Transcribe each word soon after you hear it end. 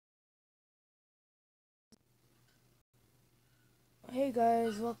Hey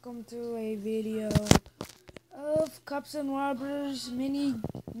guys, welcome to a video of Cops and Robbers mini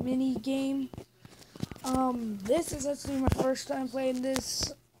game. This is actually my first time playing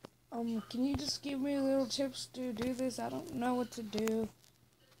this. Can you just give me little tips to do this? I don't know what to do.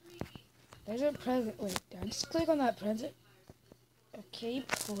 There's a present. Wait, did I just click on that present? Okay,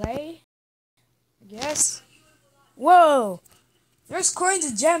 play. I guess. Whoa! There's coins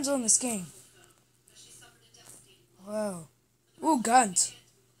and gems on this game. Whoa. Ooh, guns.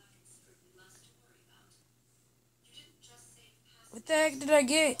 What the heck did I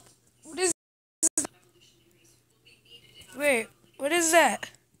get? What is this? Wait, what is that?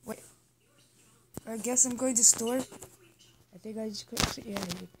 Wait. I guess I'm going to store it. I think I just clicked it. Yeah, I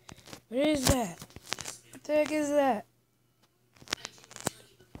did. What is that? What the heck is that?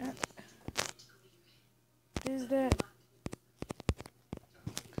 What is that?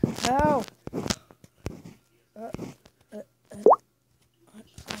 How?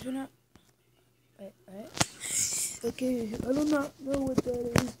 I do not. Wait. Okay, I do not know what that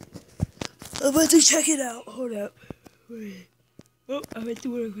is. I'm about to check it out. Hold up. Wait. Oh, I went to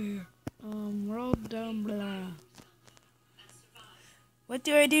work here. World down blah. What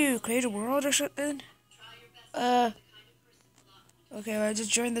do I do? Create a world or something? Okay, well, I just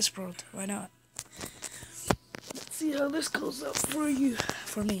joined this world. Why not? Let's see how this goes up for you.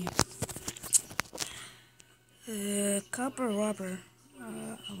 For me. Cop or robber?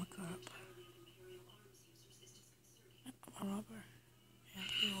 I'm a cop. I'm a robber. Yeah,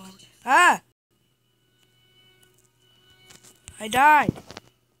 you're a robber. Ah! I died!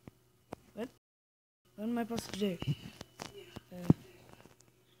 What? What am I supposed to do?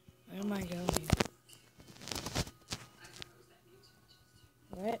 Where am I going?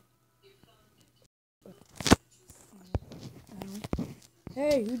 What?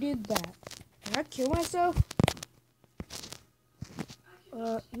 Hey, who did that? Did I kill myself?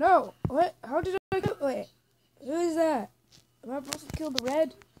 No. What? How did I kill? Wait. Who is that? Am I supposed to kill the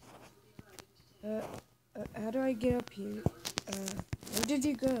red? How do I get up here? Where did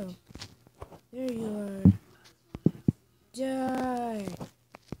you go? There you are. Die.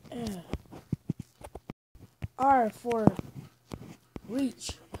 R for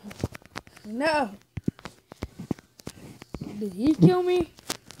reach. No. Did he kill me?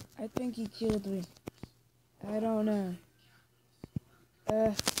 I think he killed me. I don't know.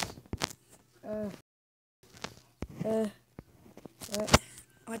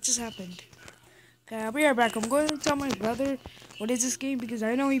 What just happened? Okay, I'll be right back. I'm going to tell my brother what is this game because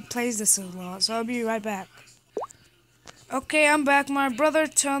I know he plays this a lot, so I'll be right back. Okay, I'm back. My brother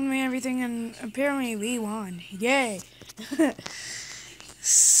told me everything, and apparently we won. Yay!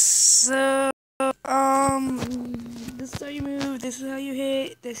 So, this is how you move, this is how you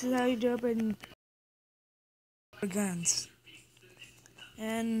hit, this is how you jump, and guns.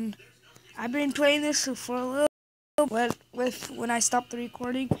 And I've been playing this for a little bit when I stopped the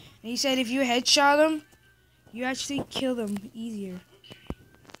recording, and he said if you headshot them, you actually kill them easier.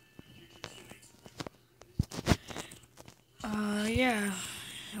 Yeah.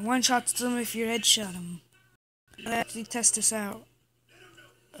 One shots them if you headshot them. Let's actually test this out.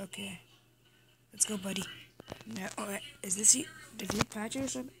 Okay. Let's go, buddy. No, wait, is this you? Did you patch it or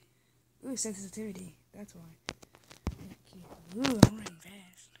something? Ooh, sensitivity. That's why. Okay. Ooh, I'm running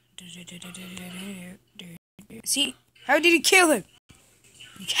fast. See? How did you kill him?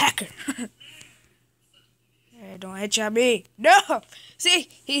 You hacker. Hey, don't headshot me. No! See?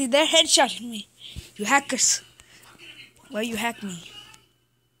 They're headshotting me. You hackers. Why you hack me?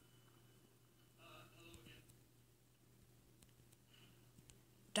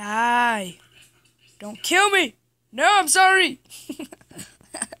 Die. Don't kill me. No, I'm sorry.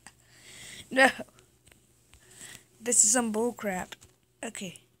 No. This is some bullcrap.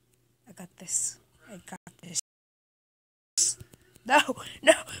 Okay. I got this. No.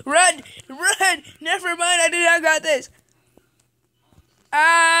 Run. Never mind. I did not got this.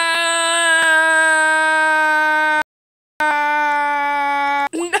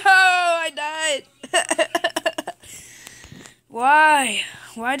 No, I died. Why?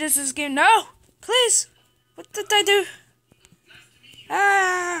 Why does this game? No, please. What did I do?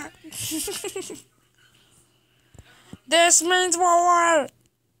 This means war.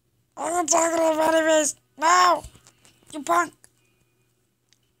 I'm talking about enemies. No, you punk.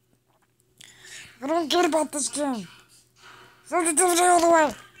 I don't get about this game. Sensitivity all the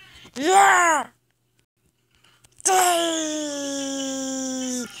way. Yeah.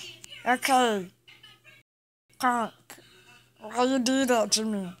 Okay. Punk. Why you do that to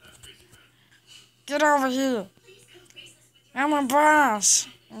me? Get over here. I'm a boss.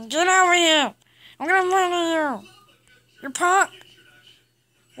 Get over here. I'm gonna murder you. You punk.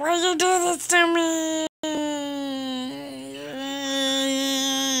 Why you do this to me?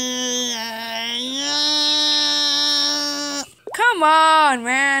 Come on,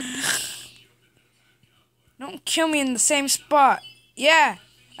 man. Don't kill me in the same spot. Yeah,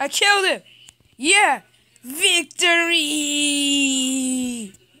 I killed him. Yeah, victory.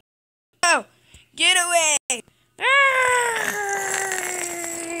 Oh, get away.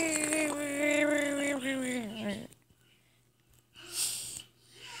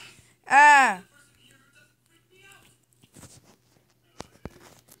 Ah.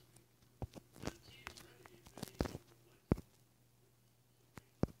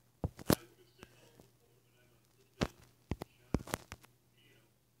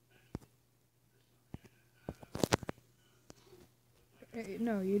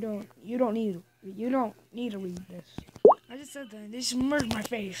 No, you don't. You don't need to read this. I just said that. They just murdered my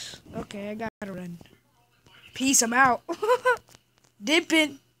face. Okay, I gotta run. Peace. I'm out.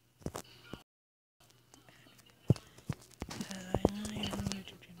 Dipping.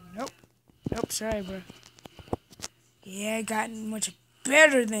 Nope. Nope. Sorry, bro. Yeah, I got much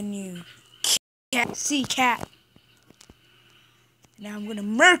better than you. Cat. See, cat. Now I'm gonna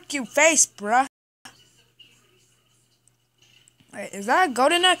murk your face, bruh. Wait, is that a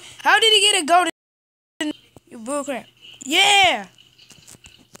golden knife? How did he get a golden knife? You bullcrap. Yeah!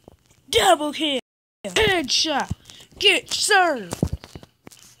 Double kill! Headshot! Get served!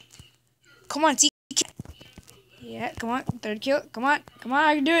 Come on, see? Yeah, come on. Third kill. Come on. Come on,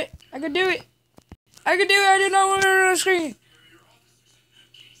 I can do it. I can do it. I can do it. I did not want to on the screen.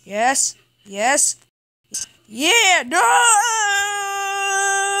 Yes. Yes. Yeah! No!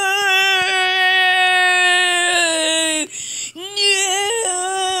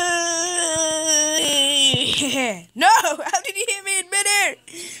 No! How did he hit me in midair?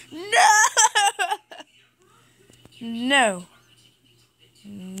 No!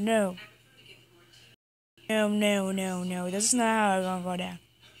 No. No. This is not how it's gonna go down.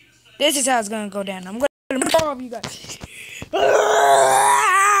 This is how it's gonna go down. I'm gonna murder all of you guys.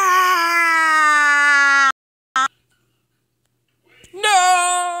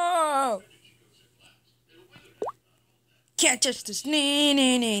 No! Can't touch this.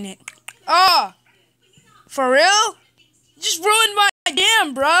 Oh! For real? You just ruined my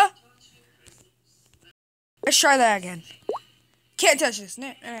damn, bruh. Let's try that again. Can't touch this.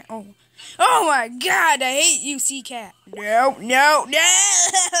 Oh my god, I hate you, C-Cat. No.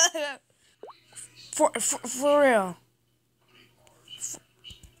 For real.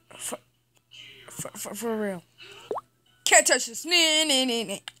 For real. Can't touch this. Can't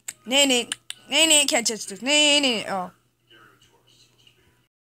touch this. Oh.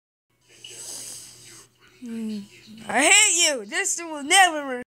 I hate you. This will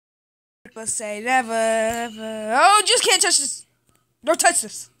never. Let's say never. Oh, just can't touch this. Don't touch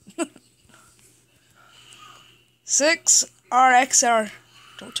this. 6RXR.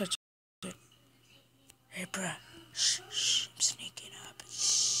 Don't touch it. Hey, bruh. Shh. I'm sneaking up.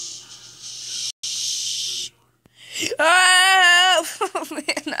 Shh. Oh,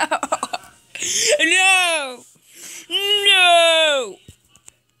 man, no.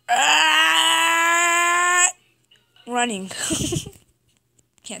 Running.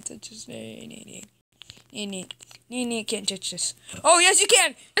 Can't touch this. Can't touch this. Oh, yes, you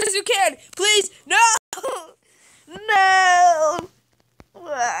can. Yes, you can. Please. No.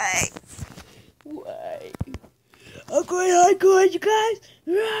 Why? I'm going hardcore, you guys.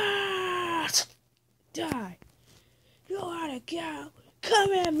 Die. You know how to go.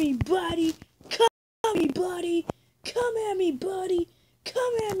 Come at me, buddy. Come at me, buddy.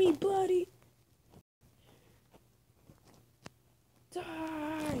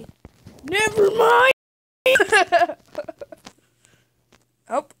 Die. Never mind.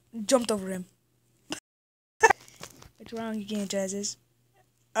 Oh, jumped over him. What's wrong? You can't try this.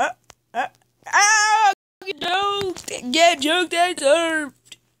 Ow! Get joked and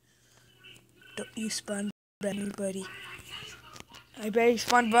served. Don't you spawn behind me, buddy. I bet he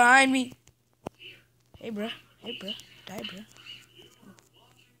spawned behind me. Hey, bruh. Die, bruh.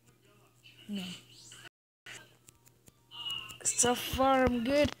 No. So far, I'm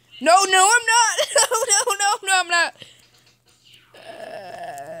good. No, I'm not. No, I'm not.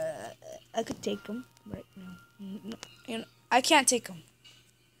 I could take him right now. No, I can't take him.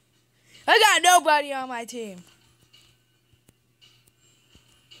 I got nobody on my team.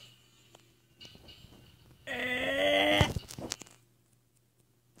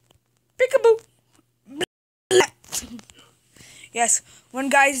 Peekaboo. Yes, one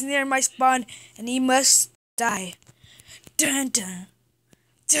guy's near my spawn, and he must die. Dun dun.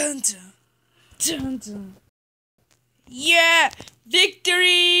 Yeah!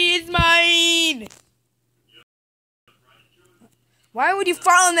 Victory is mine! Why would you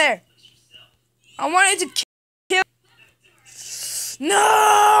fall in there? I wanted to kill.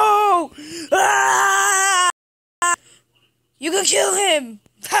 No! Ah! You can kill him!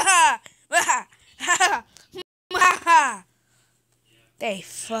 Ha ha! Ha ha! They've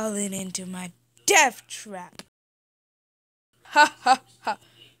fallen into my death trap. Ha ha ha!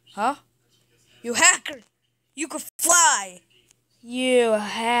 Huh? You hacker! You could fly! You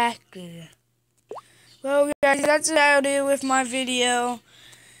hacker. Well guys, that's what I'll do with my video.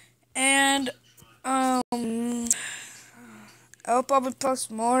 And I'll probably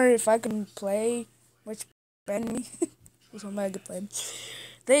post more if I can play much better than me. There's somebody I could play.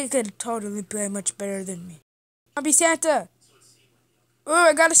 They could totally play much better than me. I'll be Santa! Ooh,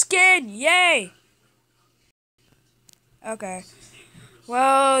 I got a skin! Yay! Okay.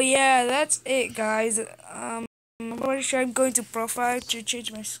 Well, yeah, that's it, guys. I'm pretty sure I'm going to profile to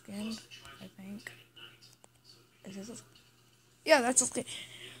change my skin, I think. Yeah, that's okay.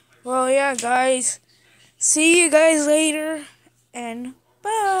 Well, yeah, guys. See you guys later.